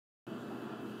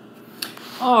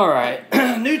All right,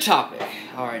 new topic.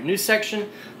 All right, new section.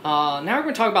 Now we're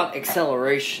going to talk about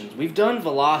accelerations. We've done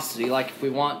velocity, like if we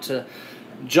want to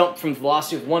jump from the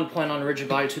velocity of one point on a rigid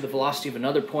body to the velocity of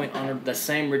another point on the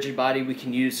same rigid body, we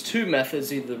can use two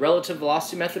methods, either the relative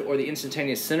velocity method or the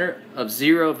instantaneous center of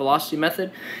zero velocity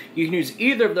method. You can use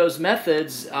either of those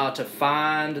methods to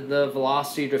find the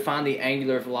velocity, to find the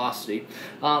angular velocity.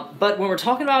 But when we're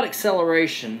talking about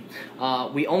acceleration,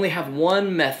 we only have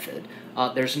one method.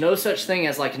 There's no such thing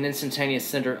as like an instantaneous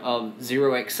center of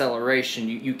zero acceleration.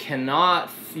 You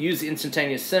cannot use the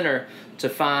instantaneous center to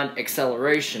find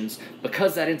accelerations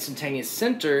because that instantaneous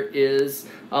center is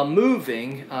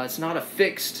moving. It's not a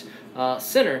fixed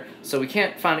center, so we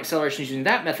can't find accelerations using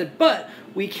that method, but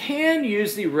we can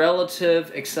use the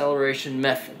relative acceleration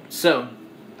method. So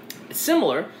it's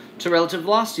similar to relative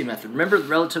velocity method. Remember the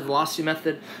relative velocity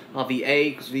method, VA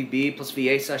equals VB plus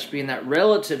VA slash B, in that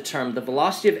relative term, the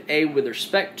velocity of A with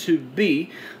respect to B,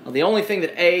 the only thing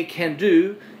that A can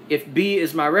do, if B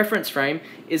is my reference frame,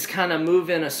 is kind of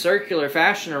move in a circular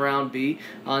fashion around B,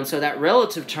 and so that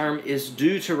relative term is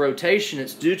due to rotation.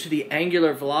 It's due to the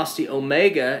angular velocity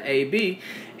omega AB,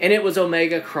 and it was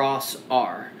omega cross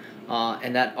R,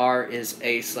 and that R is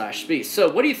A slash B.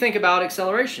 So what do you think about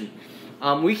acceleration?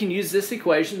 We can use this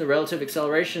equation, the relative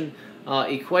acceleration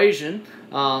equation.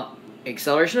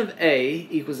 Acceleration of A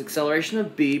equals acceleration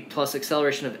of B plus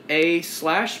acceleration of A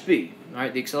slash B. All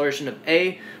right, the acceleration of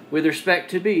A with respect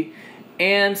to B.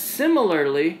 And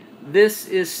similarly, this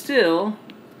is still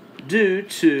due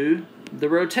to the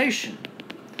rotation.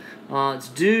 It's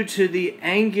due to the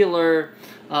angular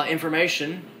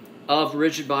information of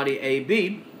rigid body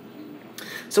AB.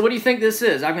 So what do you think this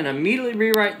is? I'm going to immediately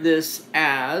rewrite this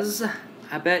as,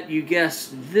 I bet you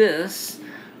guessed this,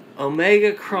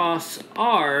 omega cross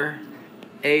R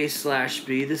A slash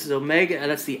B. This is omega,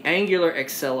 and that's the angular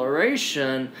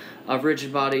acceleration of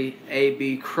rigid body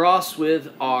AB crossed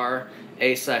with R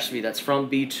A slash B. That's from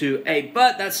B to A,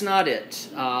 but that's not it.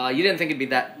 You didn't think it'd be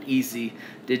that easy,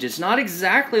 did you? It's not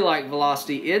exactly like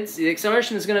velocity. The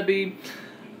acceleration is going to be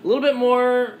a little bit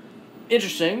more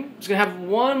interesting. It's going to have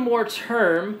one more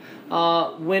term.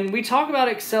 When we talk about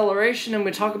acceleration and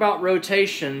we talk about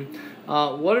rotation,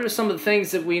 what are some of the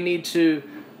things that we need to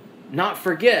not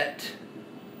forget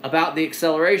about the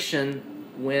acceleration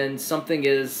when something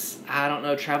is, I don't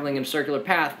know, traveling in a circular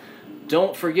path?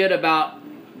 Don't forget about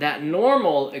that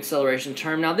normal acceleration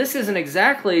term. Now, this isn't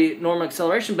exactly normal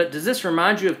acceleration, but does this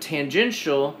remind you of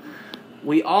tangential?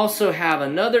 We also have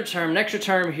another term, an extra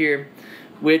term here,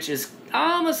 which is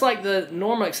almost like the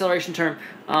normal acceleration term.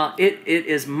 It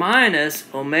is minus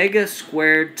omega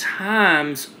squared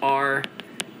times R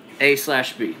A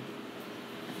slash B.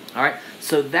 All right,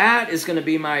 so that is going to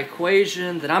be my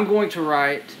equation that I'm going to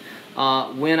write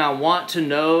when I want to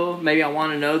know, maybe I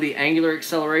want to know the angular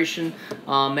acceleration,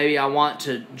 maybe I want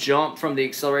to jump from the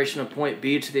acceleration of point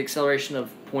B to the acceleration of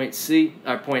point C,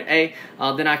 or point A,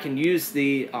 then I can use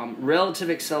the relative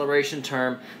acceleration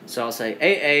term. So I'll say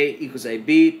AA equals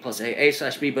AB plus AA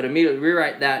slash B, but immediately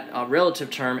rewrite that relative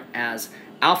term as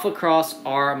alpha cross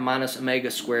R minus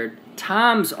omega squared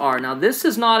times R. Now this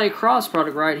is not a cross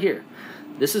product right here.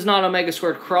 This is not omega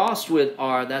squared crossed with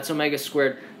R. That's omega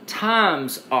squared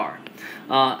times R.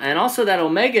 And also that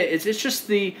omega, it's just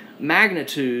the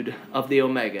magnitude of the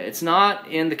omega. It's not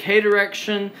in the k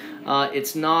direction.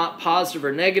 It's not positive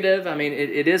or negative. I mean,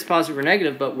 it is positive or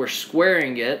negative, but we're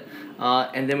squaring it.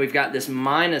 And then we've got this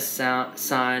minus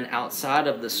sign outside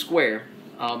of the square.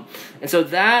 And so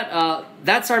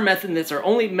that's our method. That's our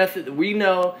only method that we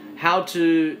know how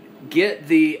to get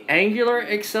the angular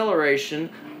acceleration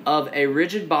of a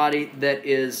rigid body that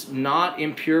is not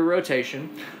in pure rotation,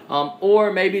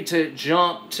 or maybe to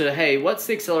jump to, hey, what's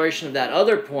the acceleration of that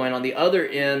other point on the other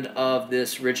end of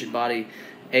this rigid body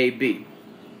AB?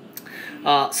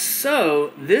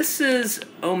 So this is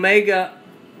omega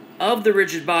of the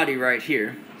rigid body right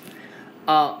here.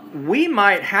 We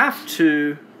might have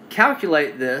to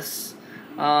calculate this,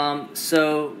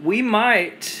 so we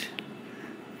might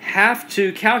have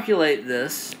to calculate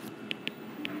this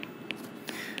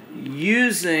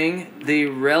using the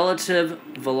relative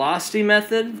velocity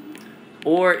method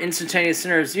or instantaneous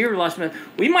center of zero velocity method.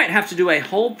 We might have to do a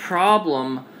whole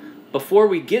problem before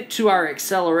we get to our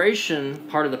acceleration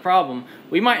part of the problem.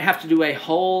 We might have to do a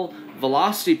whole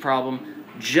velocity problem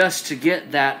just to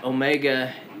get that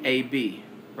omega AB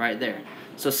right there.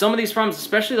 So some of these problems,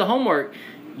 especially the homework,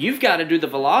 you've got to do the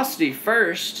velocity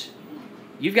first.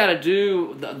 You've got to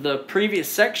do the previous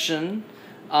section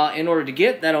in order to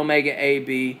get that omega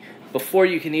AB before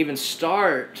you can even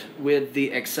start with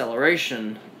the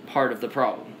acceleration part of the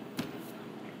problem.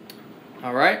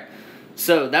 All right?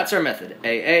 So that's our method.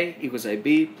 AA equals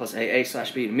AB plus AA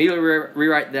slash B. Immediately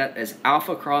rewrite that as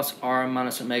alpha cross R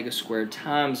minus omega squared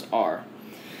times R.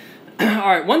 All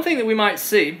right, one thing that we might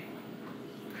see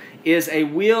is a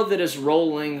wheel that is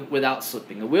rolling without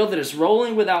slipping. A wheel that is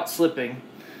rolling without slipping.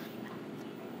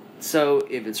 So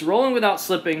if it's rolling without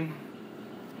slipping,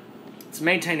 it's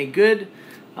maintaining good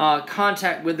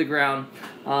contact with the ground.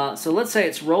 So let's say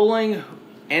it's rolling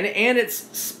and it's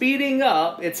speeding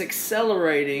up, it's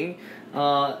accelerating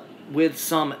with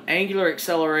some angular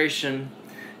acceleration,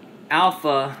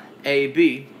 alpha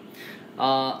AB.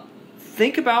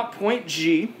 Think about point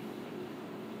G.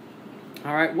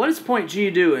 All right, what is point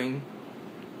G doing?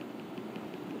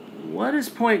 What is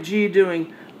point G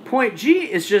doing? Point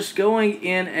G is just going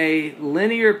in a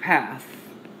linear path.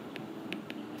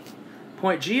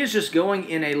 Point G is just going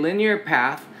in a linear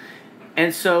path.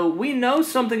 And so we know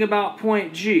something about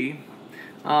point G.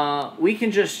 We can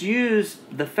just use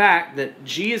the fact that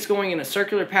G is going in a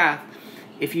circular path.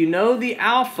 If you know the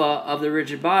alpha of the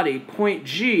rigid body, point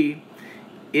G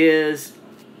is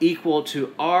equal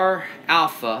to R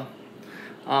alpha.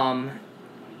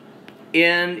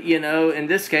 In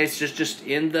this case, just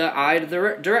in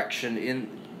the direction, in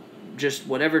just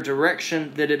whatever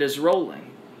direction that it is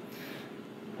rolling.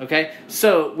 Okay,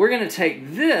 so we're going to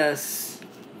take this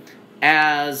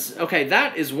as, okay,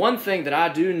 that is one thing that I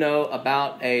do know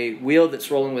about a wheel that's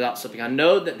rolling without slipping. I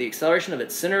know that the acceleration of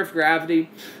its center of gravity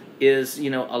is,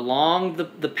 along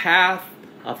the path.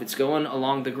 If it's going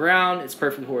along the ground, it's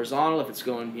perfectly horizontal. If it's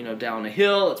going, down a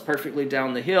hill, it's perfectly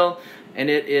down the hill. And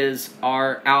it is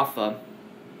R alpha.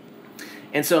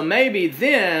 And so maybe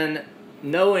then,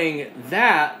 knowing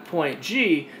that point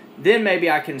G, then maybe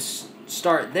I can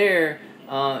start there,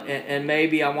 and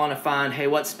maybe I want to find, hey,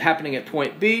 what's happening at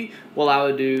point B? Well, I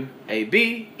would do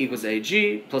AB equals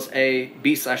AG plus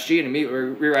AB slash G, and immediately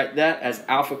rewrite that as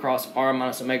alpha cross R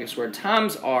minus omega squared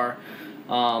times R,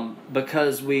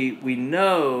 because we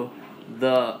know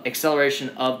the acceleration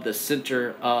of the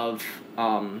center of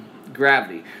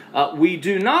gravity. We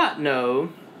do not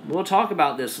know, we'll talk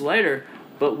about this later,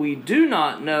 but we do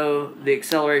not know the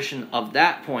acceleration of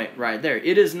that point right there.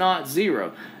 It is not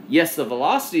zero. Yes, the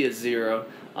velocity is zero,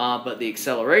 but the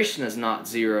acceleration is not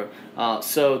zero.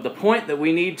 So the point that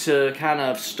we need to kind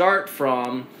of start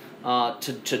from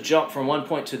to jump from one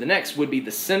point to the next would be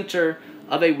the center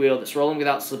of a wheel that's rolling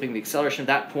without slipping. The acceleration at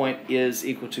that point is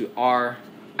equal to R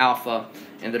alpha,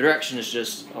 and the direction is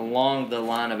just along the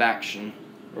line of action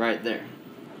right there.